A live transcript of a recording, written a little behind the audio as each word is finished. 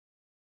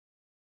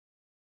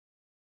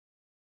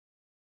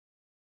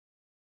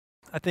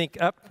I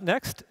think up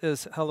next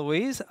is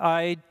Heloise.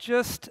 I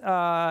just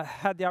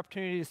had the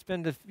opportunity to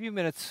spend a few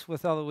minutes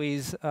with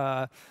Heloise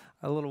a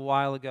little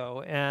while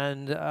ago,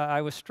 and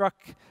I was struck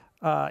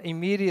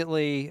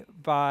immediately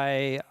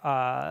by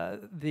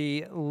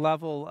the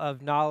level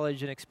of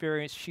knowledge and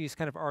experience she's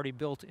kind of already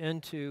built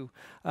into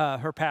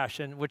her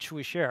passion, which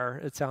we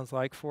share, it sounds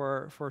like,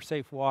 for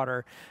safe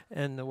water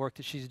and the work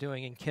that she's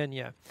doing in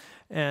Kenya.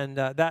 And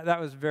that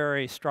was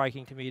very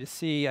striking to me to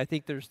see. I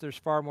think there's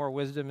far more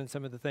wisdom in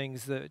some of the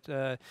things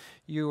that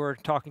you were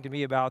talking to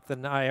me about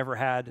than I ever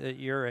had at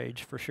your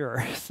age, for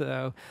sure.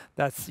 So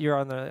you're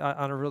on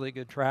a really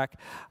good track.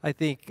 I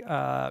think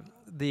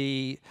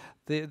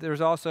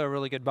there's also a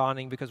really good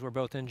bonding because we're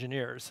both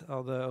engineers,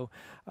 although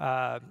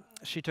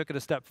she took it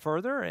a step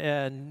further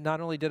and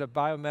not only did a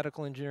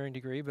biomedical engineering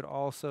degree, but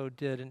also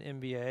did an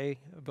MBA,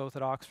 both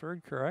at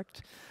Oxford,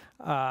 correct?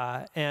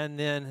 And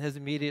then has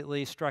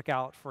immediately struck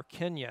out for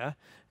Kenya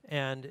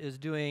and is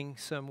doing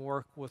some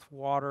work with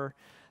water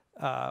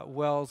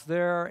wells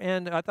there.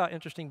 And I thought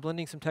interesting,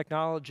 blending some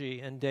technology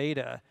and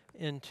data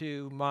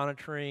into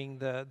monitoring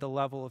the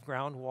level of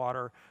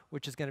groundwater,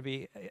 which is going to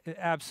be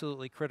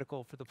absolutely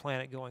critical for the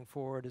planet going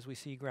forward as we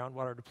see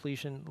groundwater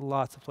depletion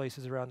lots of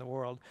places around the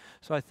world.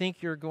 So I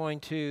think you're going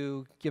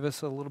to give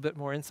us a little bit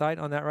more insight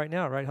on that right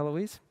now, right,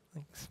 Heloise?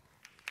 Thanks.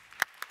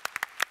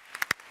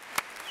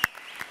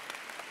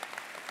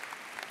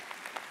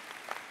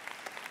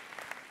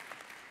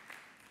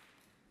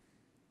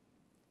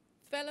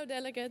 Fellow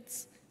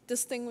delegates,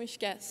 distinguished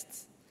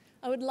guests,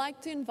 I would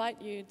like to invite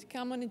you to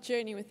come on a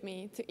journey with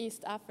me to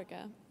East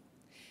Africa.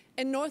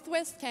 In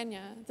northwest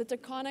Kenya, the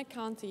Turkana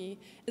County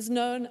is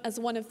known as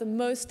one of the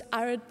most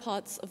arid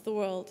parts of the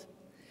world.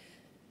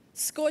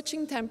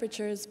 Scorching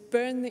temperatures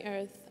burn the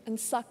earth and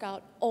suck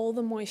out all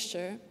the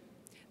moisture.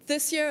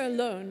 This year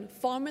alone,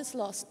 farmers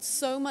lost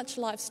so much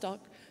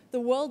livestock, the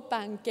World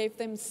Bank gave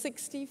them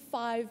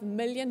 $65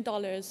 million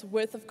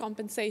worth of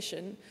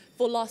compensation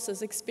for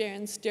losses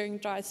experienced during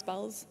dry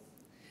spells.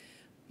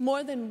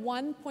 More than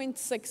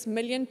 1.6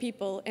 million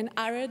people in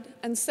arid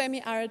and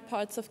semi-arid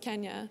parts of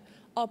Kenya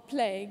are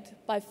plagued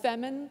by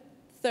famine,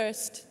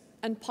 thirst,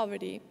 and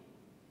poverty.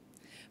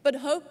 But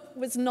hope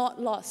was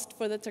not lost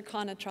for the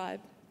Turkana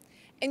tribe.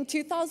 In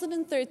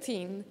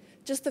 2013,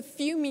 just a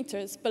few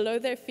meters below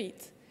their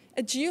feet,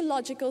 a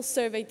geological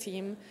survey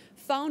team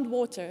found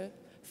water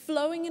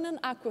flowing in an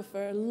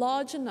aquifer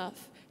large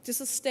enough to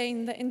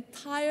sustain the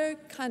entire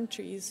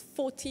country's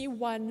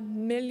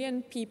 41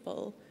 million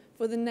people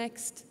for the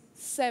next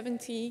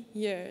 70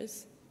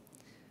 years.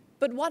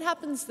 But what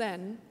happens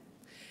then?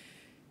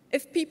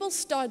 If people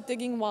start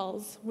digging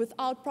wells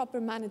without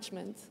proper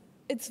management,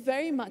 it's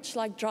very much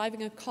like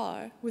driving a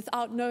car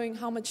without knowing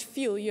how much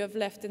fuel you have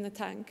left in the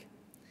tank.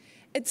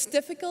 It's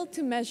difficult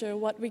to measure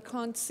what we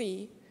can't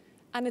see,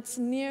 and it's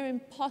near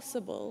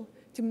impossible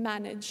to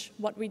manage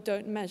what we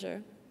don't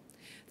measure.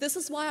 This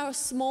is why our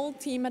small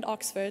team at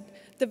Oxford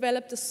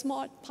developed a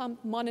smart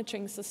pump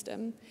monitoring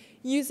system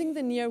using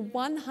the near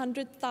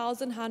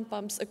 100,000 hand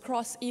pumps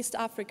across East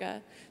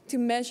Africa to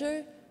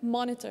measure,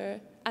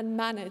 monitor, and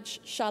manage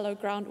shallow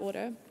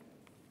groundwater.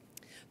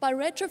 By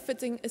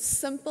retrofitting a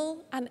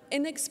simple and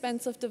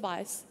inexpensive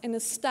device in a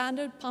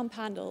standard pump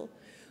handle,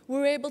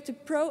 we're able to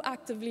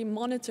proactively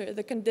monitor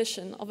the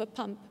condition of a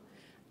pump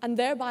and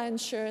thereby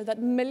ensure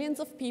that millions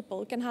of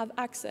people can have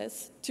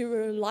access to a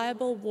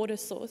reliable water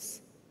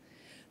source.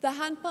 The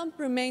hand pump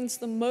remains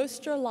the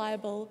most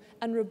reliable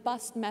and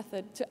robust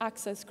method to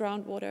access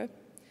groundwater,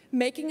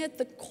 making it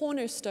the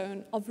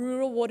cornerstone of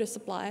rural water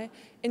supply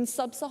in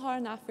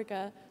sub-Saharan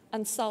Africa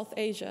and South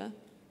Asia.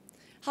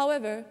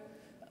 However,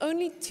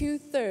 only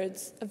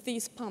 2/3 of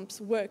these pumps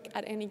work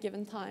at any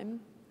given time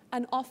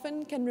and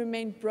often can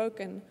remain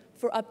broken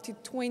for up to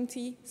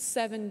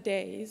 27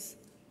 days.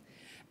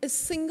 A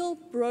single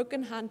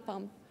broken hand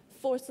pump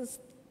forces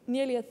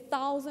nearly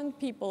 1,000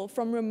 people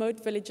from remote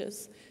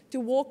villages to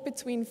walk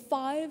between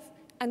 5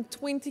 and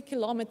 20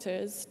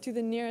 kilometers to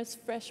the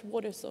nearest fresh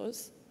water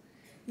source.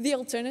 The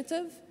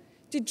alternative?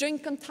 To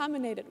drink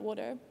contaminated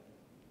water.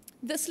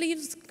 This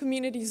leaves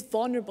communities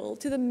vulnerable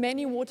to the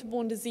many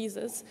waterborne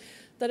diseases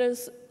that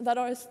is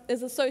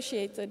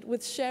associated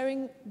with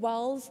sharing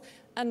wells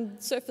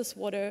and surface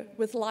water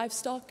with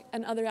livestock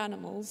and other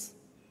animals.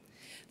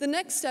 The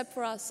next step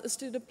for us is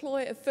to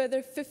deploy a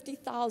further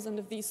 50,000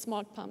 of these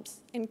smart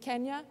pumps in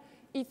Kenya,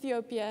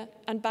 Ethiopia,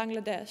 and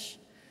Bangladesh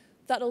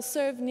that will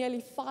serve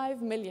nearly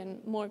 5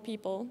 million more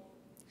people.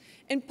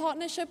 In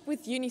partnership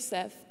with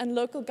UNICEF and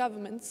local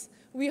governments,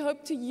 we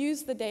hope to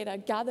use the data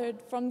gathered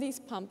from these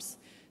pumps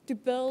to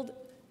build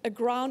a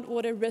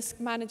groundwater risk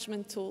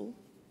management tool.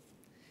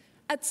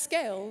 At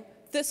scale,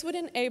 this would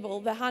enable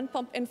the hand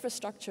pump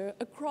infrastructure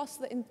across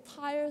the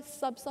entire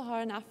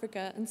sub-Saharan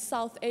Africa and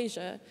South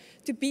Asia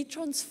to be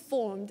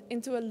transformed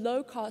into a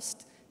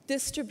low-cost,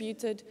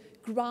 distributed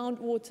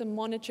groundwater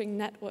monitoring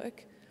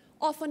network,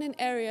 often in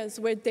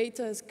areas where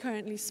data is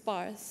currently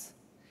sparse.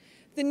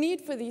 The need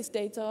for these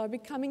data are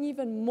becoming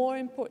even more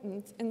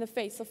important in the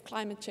face of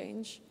climate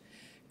change.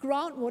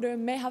 Groundwater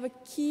may have a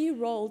key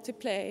role to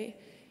play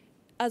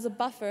as a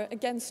buffer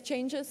against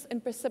changes in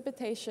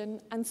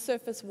precipitation and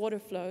surface water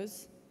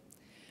flows.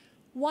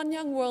 One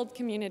Young World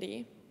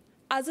community,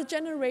 as a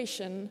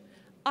generation,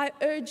 I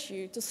urge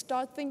you to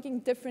start thinking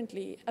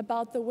differently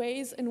about the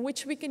ways in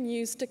which we can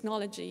use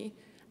technology,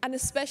 and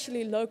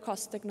especially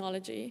low-cost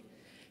technology,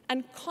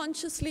 and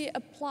consciously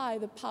apply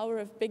the power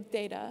of big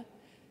data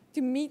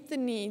to meet the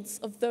needs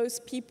of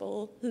those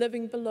people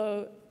living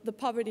below the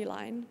poverty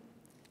line.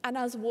 And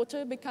as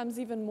water becomes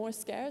even more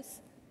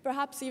scarce,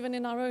 perhaps even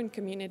in our own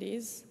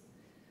communities,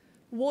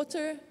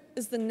 water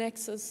is the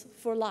nexus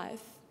for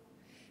life.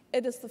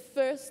 It is the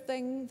first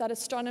thing that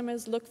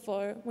astronomers look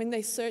for when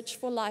they search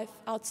for life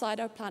outside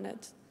our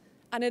planet.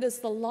 And it is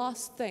the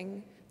last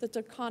thing the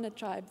Turkana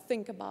tribe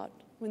think about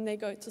when they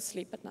go to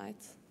sleep at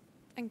night.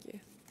 Thank you.